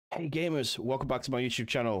Hey gamers, welcome back to my YouTube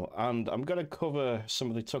channel, and I'm going to cover some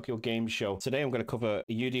of the Tokyo Game Show. Today I'm going to cover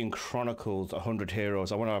Eiyuden Chronicles 100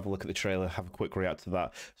 Heroes. I want to have a look at the trailer, have a quick react to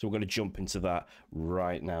that, so we're going to jump into that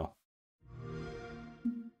right now.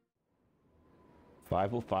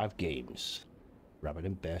 505 Games, Rabbit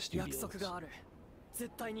and Bear Studios.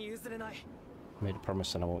 Made a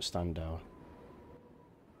promise and I won't stand down.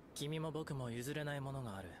 君も僕も譲れないもの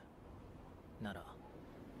がある。なら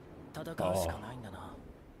戦うしかないんだな。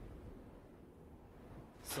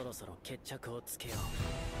そろそろ決着をつけよ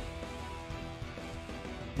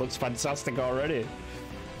う。 Looks fantastic already.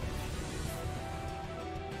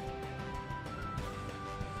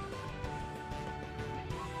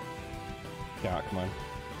 Yeah, come on.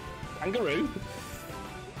 Kangaroo?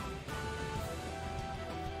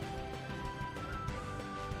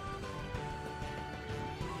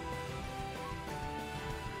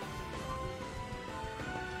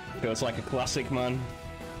 Feels like a classic, man.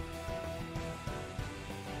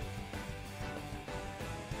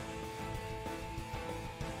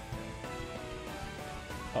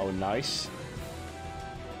 Oh, nice.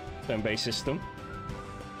 Turn-based system.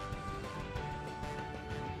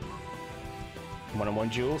 One-on-one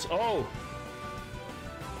duels. Oh!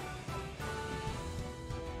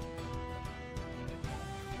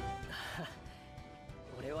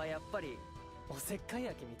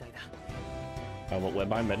 Oh, look where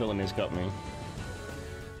my meddling has got me.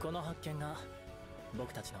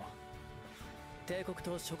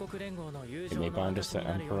 It may bind us to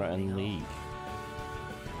Emperor and League.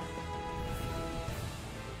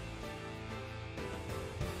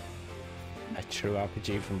 A true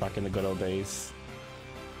RPG from back in the good old days.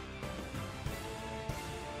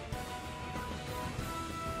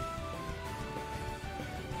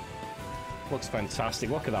 Looks fantastic.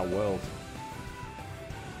 Look at that world.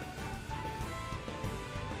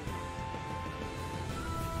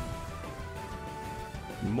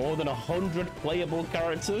 More than 100 playable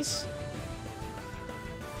characters.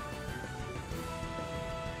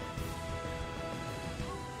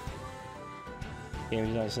 Game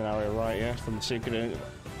design scenario, right? Yeah, from the Suikoden.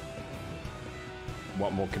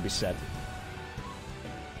 What more could be said?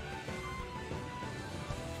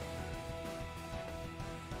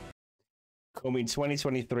 Coming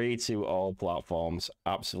 2023 to all platforms,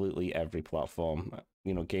 absolutely every platform.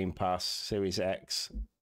 You know, Game Pass, Series X,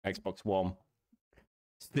 Xbox One,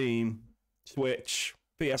 Steam, Switch,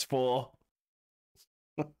 PS4,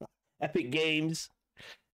 Epic Games,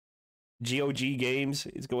 GOG Games.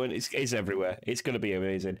 It's everywhere. It's going to be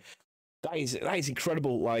amazing. That is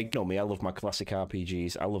incredible. Like, you know me, I love my classic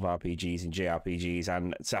RPGs. I love RPGs and JRPGs,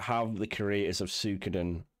 and to have the creators of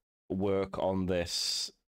Suikoden work on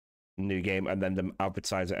this new game and then them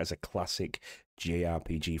advertise it as a classic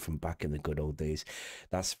JRPG from back in the good old days,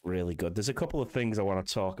 that's really good. There's a couple of things I want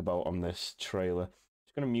to talk about on this trailer.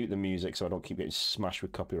 Just going to mute the music so I don't keep getting smashed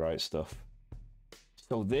with copyright stuff.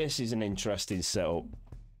 So this is an interesting setup.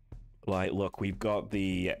 Like, look, we've got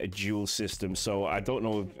the duel system. So I don't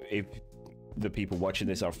know if the people watching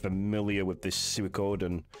this are familiar with this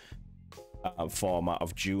Suikoden format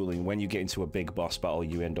of dueling. When you get into a big boss battle,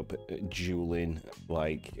 you end up dueling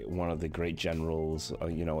like one of the great generals, or,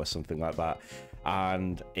 you know, or something like that.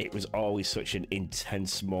 And it was always such an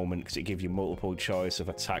intense moment because it gave you multiple choice of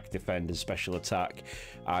attack, defend, and special attack.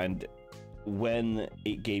 And when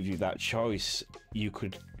it gave you that choice, you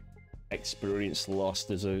could experience loss.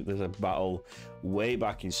 There's a battle way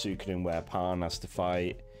back in Suikoden where Pan has to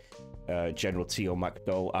fight General Tio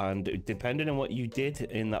MacDowell, and depending on what you did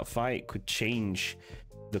in that fight could change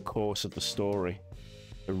the course of the story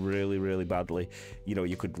really, really badly. You know,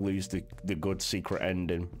 you could lose the good secret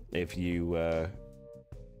ending if you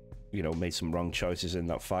you know, made some wrong choices in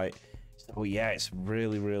that fight. So yeah, it's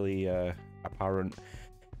really, really apparent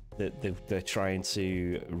that they're trying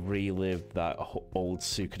to relive that old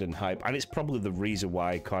Suikoden hype, and it's probably the reason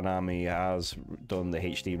why Konami has done the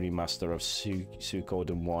HD remaster of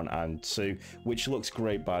Suikoden 1 and 2, which looks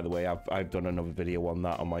great, by the way. I've done another video on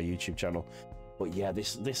that on my YouTube channel. But yeah,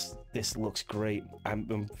 this looks great.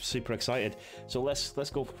 I'm super excited. So let's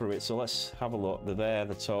go through it. So let's have a look. They're there,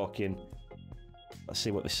 they're talking. Let's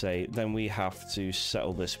see what they say. Then we have to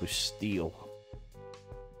settle this with steel.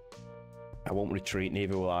 I won't retreat,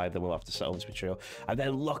 neither will I. Then we'll have to settle this betrayal. And then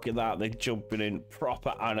look at that, they're jumping in,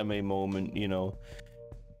 proper anime moment, you know.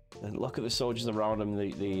 And look at the soldiers around them.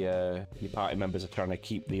 The party members are trying to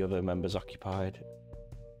keep the other members occupied.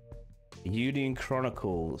 Eiyuden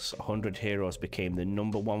Chronicles 100 Heroes became the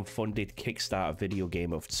 #1 funded Kickstarter video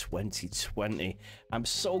game of 2020. I'm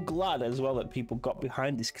so glad as well that people got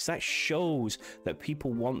behind this, because that shows that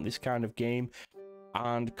people want this kind of game.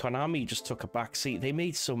 And Konami just took a backseat. They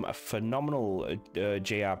made some phenomenal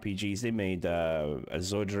JRPGs. They made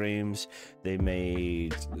Azure Dreams. They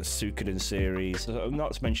made the Suikoden series.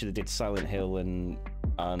 Not to mention they did Silent Hill and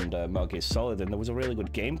Metal Gear Solid, and there was a really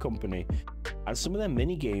good game company. And some of their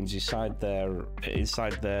mini games inside their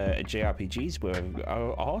JRPGs were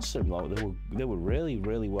awesome. Like they were really,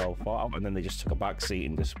 really well thought out. And then they just took a backseat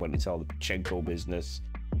and just went into all the Pachinko business,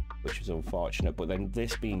 which was unfortunate. But then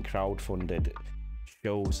this being crowdfunded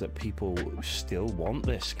shows that people still want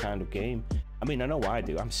this kind of game. I mean, I know I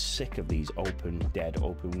do. I'm sick of these open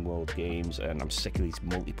world games, and I'm sick of these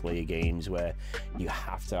multiplayer games where you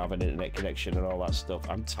have to have an internet connection and all that stuff.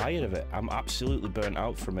 I'm tired of it. I'm absolutely burnt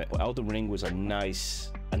out from it. Elden Ring was a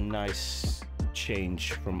nice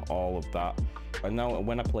change from all of that. And now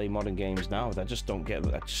when I play modern games now, I just don't get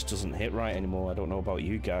that. It just doesn't hit right anymore. I don't know about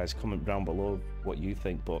you guys. Comment down below what you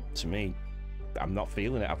think, but to me, I'm not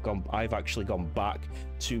feeling it. I've actually gone back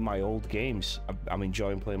to my old games. I'm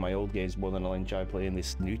enjoying playing my old games more than I'll enjoy playing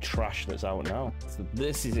this new trash that's out now. So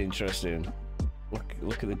this is interesting.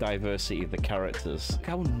 Look at the diversity of the characters. Look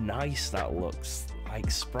how nice that looks. Like,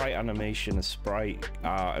 sprite animation and sprite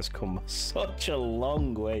art has come such a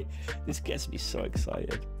long way. This gets me so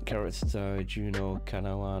excited. Characters are Juno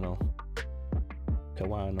Kawano,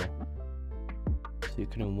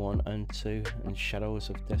 Suikoden 1 and 2, and Shadows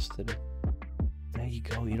of Destiny. There you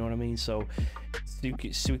go, you know what I mean? So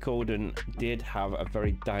Suikoden did have a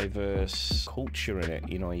very diverse culture in it.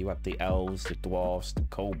 You know, you had the elves, the dwarves, the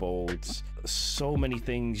kobolds, so many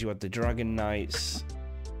things. You had the dragon knights.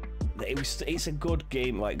 It's a good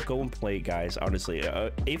game. Like, go and play it, guys, honestly.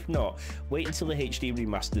 If not, wait until the HD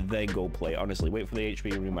remaster, then go play it. Honestly, wait for the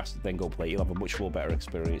HD remaster, then go play it. You'll have a much more better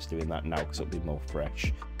experience doing that now, because it'll be more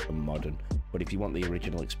fresh and modern. But if you want the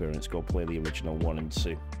original experience, go play the original 1 and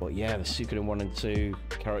 2. But yeah, the Suikoden 1 and 2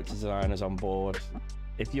 character designers on board.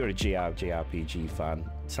 If you're a JRPG fan,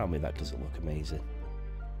 tell me that doesn't look amazing.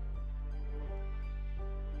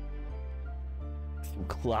 Some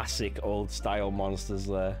classic old style monsters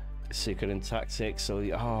there. Suikoden Tactics. So,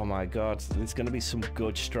 oh my god, there's going to be some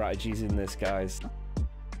good strategies in this, guys.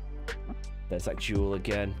 There's that duel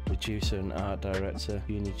again. Producer and art director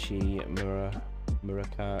Junichi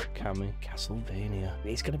Murakami. Castlevania.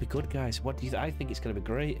 It's going to be good, guys. What do you? I think it's going to be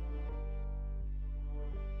great.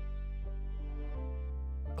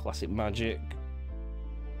 Classic Magic,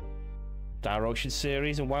 Dark Ocean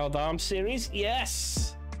series and Wild Arms series.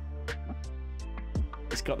 Yes.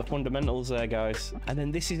 It's got the fundamentals there, guys. And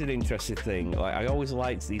then this is an interesting thing. Like, I always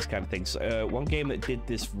liked these kind of things. One game that did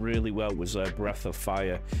this really well was Breath of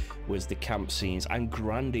Fire, was the camp scenes. And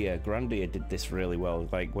Grandia did this really well.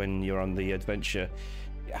 Like, when you're on the adventure,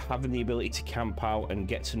 having the ability to camp out and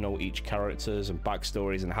get to know each characters and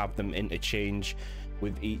backstories and have them interchange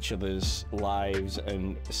with each other's lives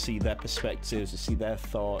and see their perspectives and see their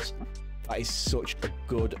thoughts. That is such a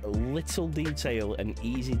good little detail and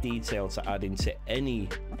easy detail to add into any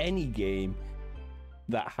game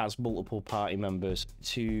that has multiple party members,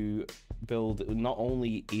 to build not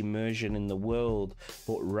only immersion in the world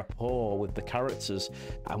but rapport with the characters.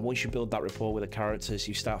 And once you build that rapport with the characters,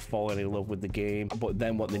 you start falling in love with the game. But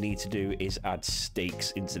then what they need to do is add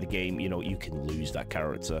stakes into the game. You know, you can lose that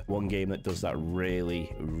character. One game that does that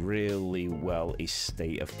really well is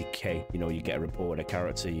State of Decay. You know, you get a rapport with a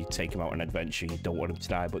character, you take him out on an adventure, you don't want him to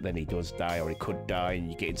die, but then he does die, or he could die,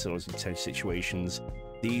 and you get into those intense situations.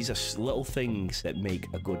 These are little things that make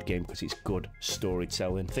a good game because it's good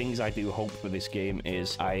storytelling. Things I do hope for this game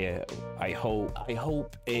is I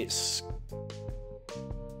hope it's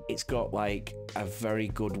got like a very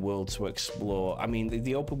good world to explore. I mean,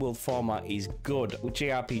 the open world format is good. With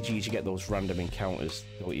JRPGs, you get those random encounters,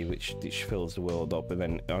 don't you, which fills the world up. And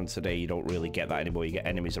then on today, you don't really get that anymore. You get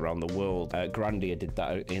enemies around the world. Grandia did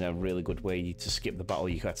that in a really good way. To skip the battle,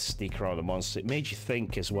 you had to sneak around the monster. It made you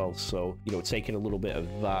think as well. So, you know, taking a little bit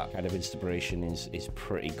of that kind of inspiration is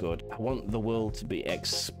pretty good. I want the world to be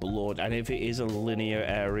explored. And if it is a linear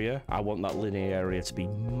area, I want that linear area to be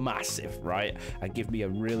massive, right? And give me a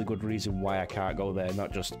really good reason why I can't go there,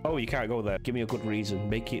 not just, oh, you can't go there. Give me a good reason.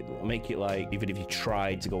 Make it like, even if you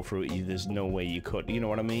tried to go through it, there's no way you could. You know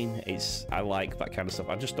what I mean? I like that kind of stuff.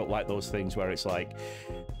 I just don't like those things where it's like,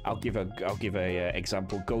 I'll give a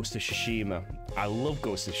example. Ghost of Tsushima. I love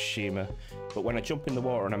Ghost of Tsushima, but when I jump in the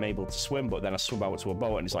water and I'm able to swim, but then I swim out to a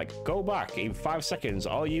boat and it's like, go back in 5 seconds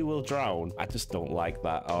or you will drown. I just don't like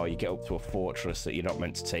that. Or you get up to a fortress that you're not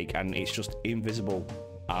meant to take and it's just invisible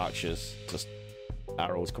archers just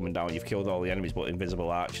arrows coming down. You've killed all the enemies, but invisible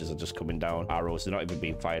archers are just coming down. Arrows, they're not even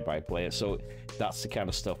being fired by a player. So that's the kind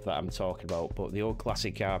of stuff that I'm talking about. But the old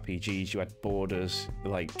classic RPGs, you had borders,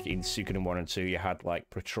 like in Suikoden 1 and 2, you had like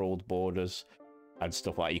patrolled borders and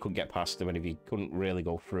stuff like that. You couldn't get past them, and if you couldn't really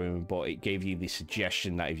go through them, but it gave you the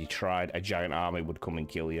suggestion that if you tried, a giant army would come and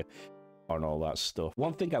kill you. And all that stuff.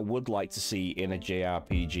 One thing I would like to see in a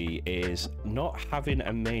JRPG is not having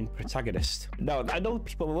a main protagonist. Now, I know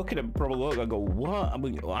people are looking at probably look and go, what? I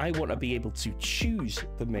mean, I want to be able to choose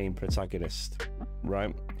the main protagonist,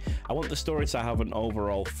 right? I want the story to have an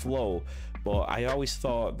overall flow, but I always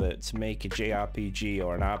thought that to make a JRPG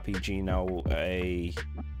or an RPG now a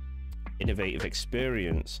innovative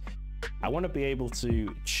experience, I want to be able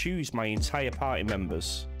to choose my entire party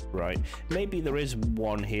members. Right, maybe there is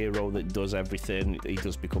one hero that does everything, he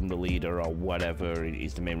does become the leader or whatever,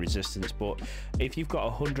 he's the main resistance, but if you've got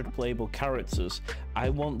 100 playable characters, I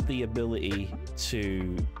want the ability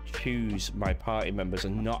to choose my party members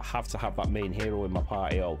and not have to have that main hero in my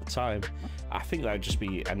party all the time. I think that would just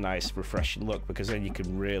be a nice refreshing look, because then you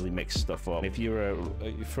can really mix stuff up. If you're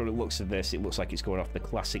from the looks of this, it looks like it's going off the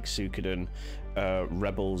classic Suikoden,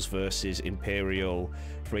 rebels versus Imperial,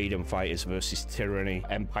 freedom fighters versus tyranny,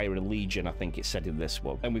 Empire and Legion, I think it said in this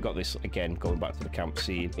one. And we got this again going back to the camp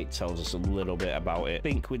scene. It tells us a little bit about it. I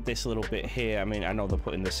think with this little bit here, I mean, I know they're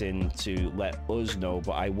putting this in to let us know,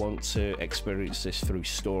 but I want to experience this through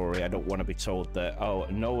story. I don't want to be told that, oh,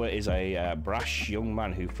 Noah is a brash young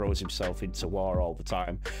man who throws himself into war all the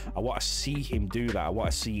time. I want to see him do that. I want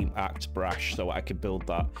to see him act brash so I can build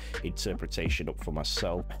that interpretation up for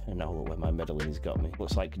myself. And now look where my middling has got me.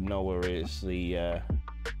 Looks like Noah is the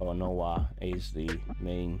Noah is the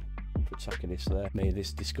main protagonist there. May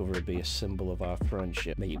this discovery be a symbol of our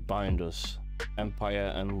friendship. May it bind us,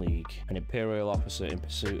 Empire and League, an Imperial officer in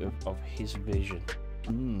pursuit of his vision.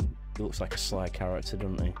 He looks like a sly character,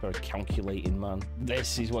 doesn't he? Very calculating man.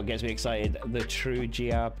 This is what gets me excited. The true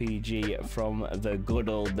JRPG from the good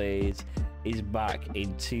old days is back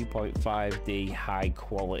in 2.5D high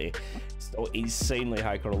quality. So insanely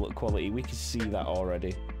high quality. We can see that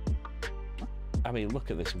already. I mean, look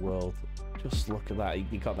at this world. Just look at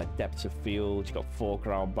that. You got that depth of field. You got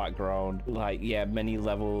foreground, background. Like, yeah, many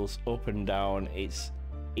levels, up and down. It's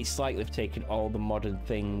like they've taken all the modern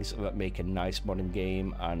things that make a nice modern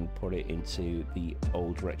game and put it into the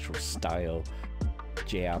old retro style,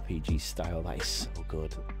 JRPG style. That is so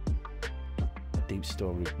good. A deep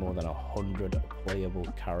story with more than 100 playable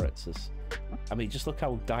characters. I mean, just look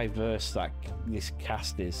how diverse this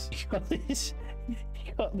cast is.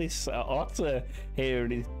 You got this otter here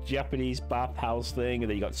in his Japanese bathhouse thing, and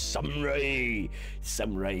then you got samurai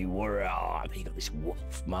warrior. I mean, you got this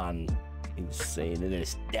wolf man, insane, and then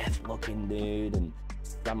this death-looking dude, and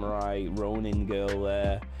samurai Ronin girl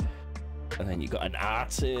there, and then you got an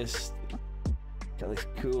artist. Got this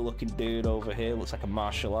cool-looking dude over here, looks like a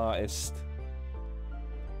martial artist.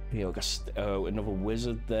 You know, got another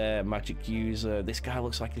wizard there, magic user. This guy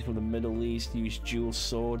looks like he's from the Middle East. Used dual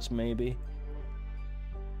swords, maybe.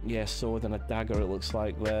 Yeah, sword and a dagger, it looks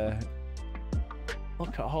like there.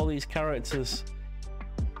 Look at all these characters.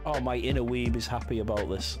 Oh, my inner weeb is happy about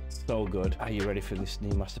this. So good. Are you ready for this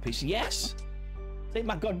new masterpiece? Yes! Take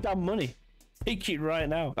my goddamn money. Take it right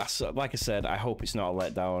now. That's like I said, I hope it's not a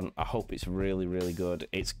letdown. I hope it's really, really good.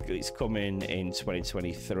 It's coming in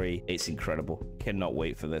 2023. It's incredible. Cannot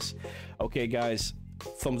wait for this. Okay, guys.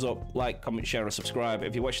 Thumbs up, like, comment, share, and subscribe.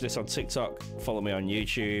 If you're watching this on TikTok, follow me on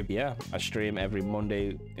YouTube. Yeah, I stream every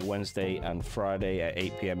Monday, Wednesday, and Friday at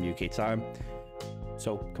 8 PM UK time.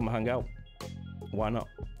 So come and hang out. Why not?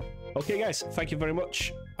 Okay, guys, thank you very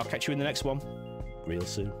much. I'll catch you in the next one real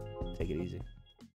soon. Take it easy.